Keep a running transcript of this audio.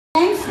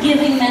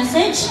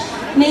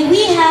College. May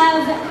we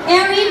have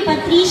Erin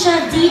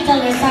Patricia D.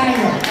 Del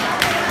Rosario.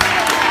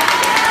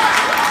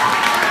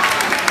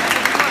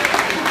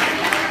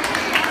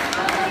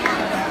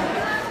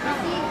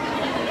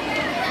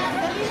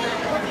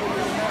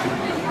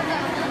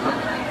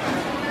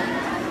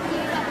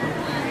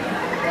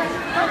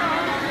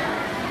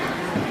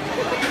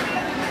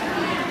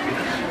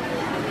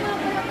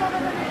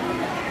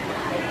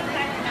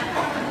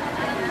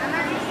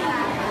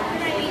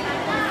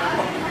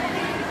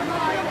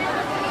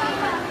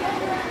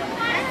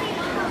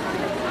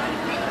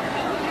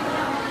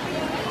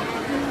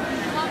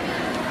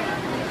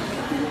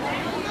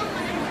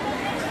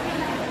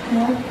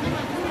 No,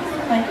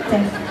 like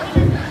that.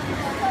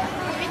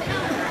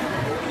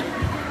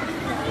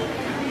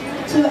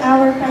 To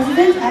our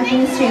President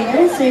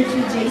Administrator, Sir G.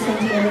 Jason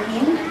D.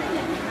 Ilikin,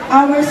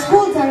 our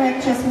School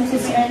Directress,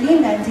 Mrs.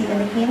 Erlinda D.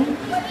 Ilikin,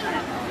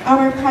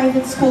 our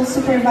Private School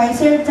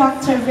Supervisor,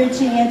 Dr.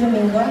 Virginia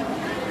Domingo,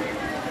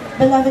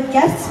 beloved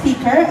guest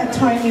speaker,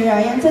 Attorney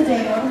Ryan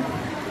Tadeo,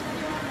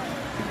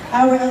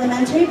 our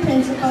Elementary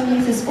Principal,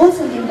 Mrs.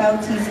 Ursuline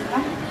Bautista,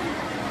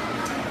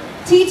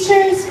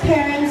 teachers,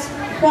 parents,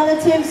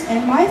 relatives,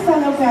 and my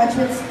fellow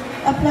graduates,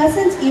 a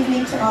pleasant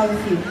evening to all of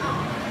you.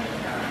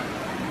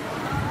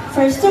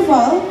 First of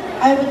all,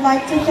 I would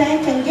like to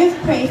thank and give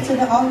praise to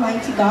the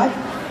Almighty God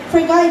for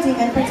guiding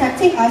and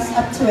protecting us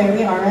up to where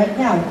we are right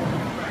now.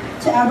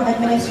 To our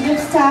administrative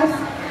staff,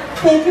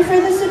 thank you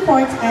for the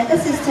support and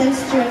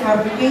assistance during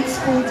our great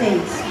school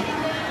days.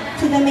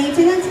 To the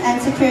maintenance and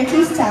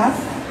security staff,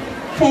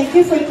 thank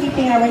you for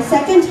keeping our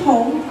second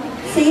home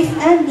safe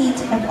and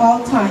neat at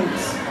all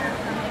times.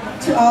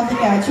 To all the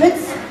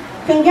graduates,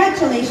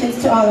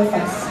 congratulations to all of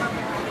us.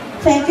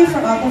 Thank you for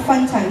all the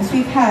fun times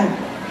we've had.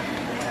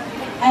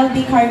 I'll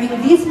be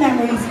carving these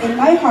memories in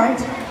my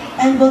heart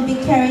and will be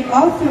carried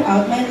all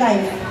throughout my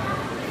life.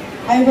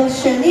 I will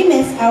surely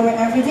miss our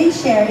everyday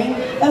sharing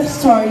of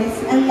stories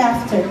and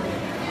laughter.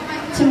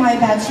 To my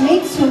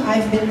batchmates whom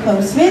I've been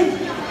close with,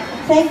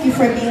 thank you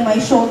for being my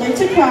shoulder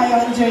to cry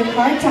on during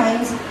hard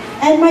times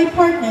and my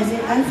partners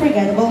in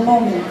unforgettable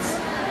moments.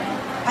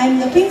 I'm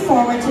looking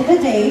forward to the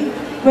day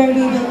where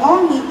we will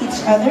all meet each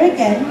other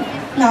again,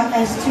 not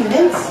as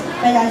students,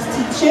 but as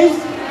teachers,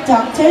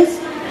 doctors,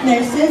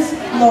 nurses,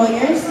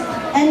 lawyers,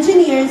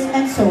 engineers,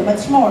 and so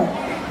much more.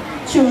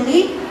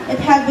 Truly, it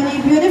had been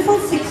a beautiful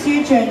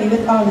 6-year journey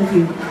with all of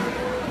you.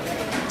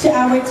 To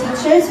our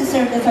teachers who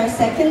served as our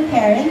second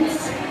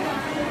parents,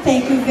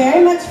 thank you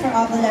very much for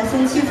all the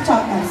lessons you've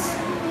taught us.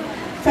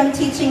 From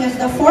teaching us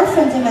the 4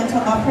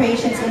 fundamental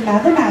operations in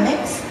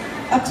mathematics,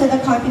 up to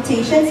the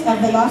computations of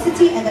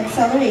velocity and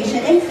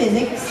acceleration in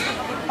physics,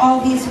 all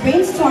these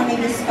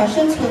brainstorming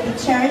discussions will be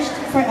cherished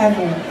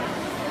forever.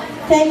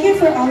 Thank you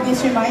for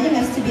always reminding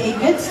us to be a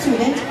good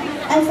student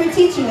and for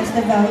teaching us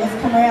the value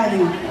of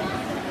camaraderie.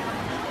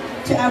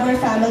 To our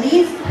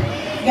families,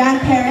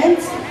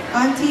 grandparents,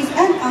 aunties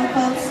and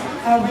uncles,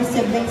 our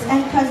siblings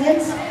and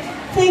cousins,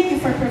 thank you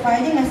for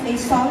providing us a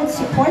solid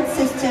support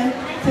system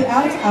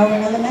throughout our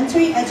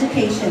elementary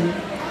education.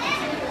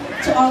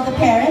 To all the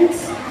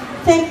parents,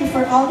 thank you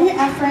for all your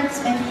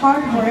efforts and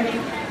hard work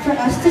for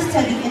us to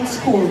study in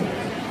school.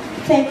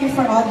 Thank you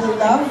for all the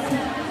love,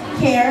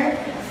 care,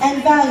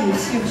 and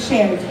values you've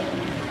shared.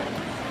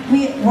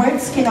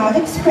 Words cannot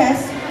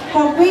express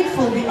how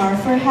grateful we are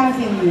for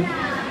having you.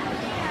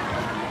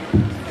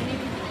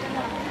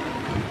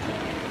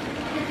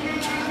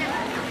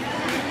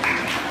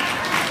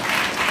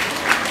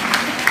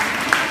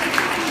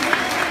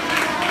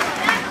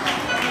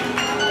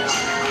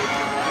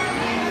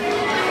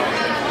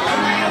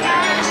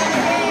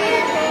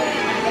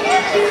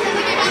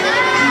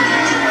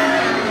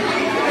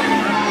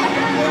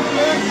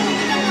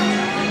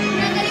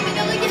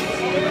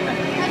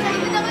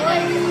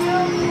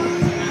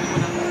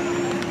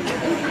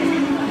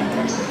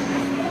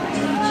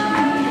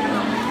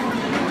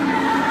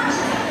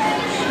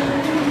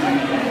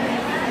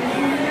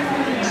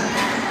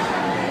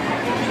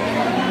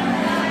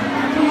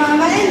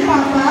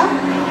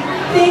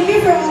 Thank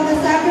you for all the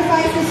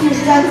sacrifices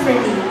you've done for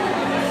me.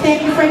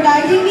 Thank you for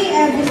guiding me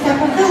every step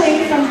of the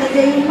way from the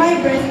day of my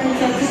birth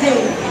until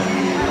today.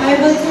 I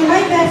will do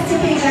my best to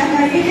pay back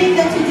everything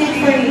that you did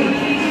for me.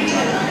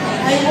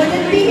 I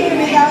wouldn't be here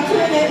without you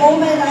and I owe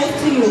my life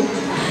to you.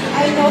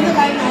 I know that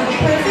I'm not a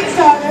perfect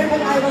daughter,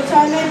 but I will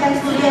try my best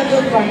to be a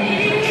good one.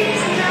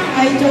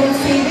 I don't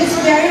say this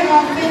very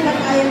often, but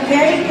I am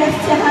very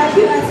blessed to have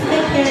you as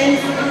my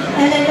parents,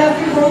 and I love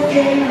you both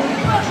very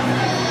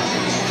much.